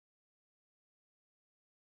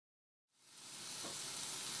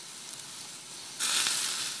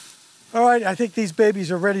All right, I think these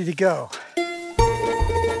babies are ready to go.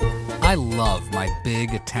 I love my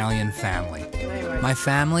big Italian family. My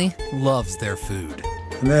family loves their food.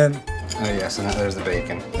 And then... Oh yes, and there's the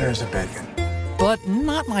bacon. There's the bacon. But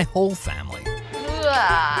not my whole family.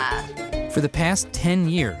 For the past 10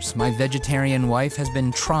 years, my vegetarian wife has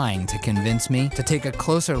been trying to convince me to take a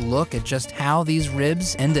closer look at just how these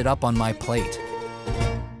ribs ended up on my plate.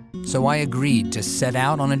 So I agreed to set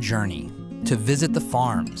out on a journey to visit the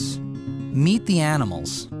farms, meet the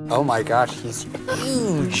animals. Oh my gosh, he's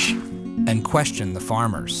huge. And question the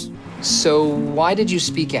farmers. So why did you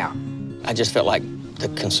speak out? I just felt like the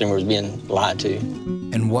consumer was being lied to.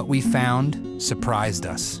 And what we found surprised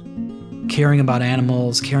us. Caring about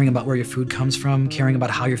animals, caring about where your food comes from, caring about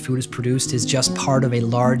how your food is produced is just part of a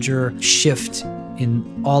larger shift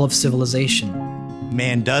in all of civilization.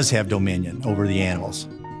 Man does have dominion over the animals.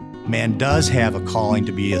 Man does have a calling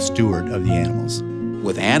to be a steward of the animals.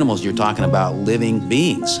 With animals, you're talking about living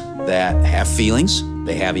beings that have feelings,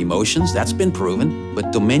 they have emotions, that's been proven,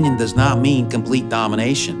 but dominion does not mean complete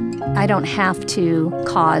domination. I don't have to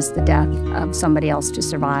cause the death of somebody else to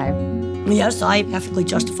survive. Yes, I ethically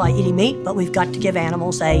justify eating meat, but we've got to give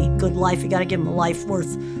animals a good life. You got to give them a life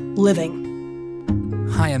worth living.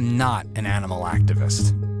 I am not an animal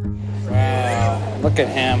activist. Wow, look at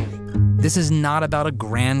him. This is not about a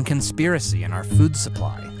grand conspiracy in our food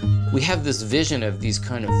supply. We have this vision of these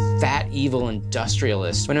kind of fat, evil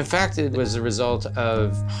industrialists, when in fact it was a result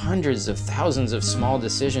of hundreds of thousands of small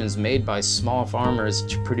decisions made by small farmers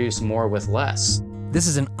to produce more with less. This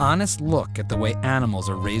is an honest look at the way animals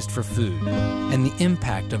are raised for food and the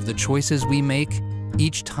impact of the choices we make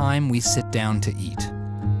each time we sit down to eat.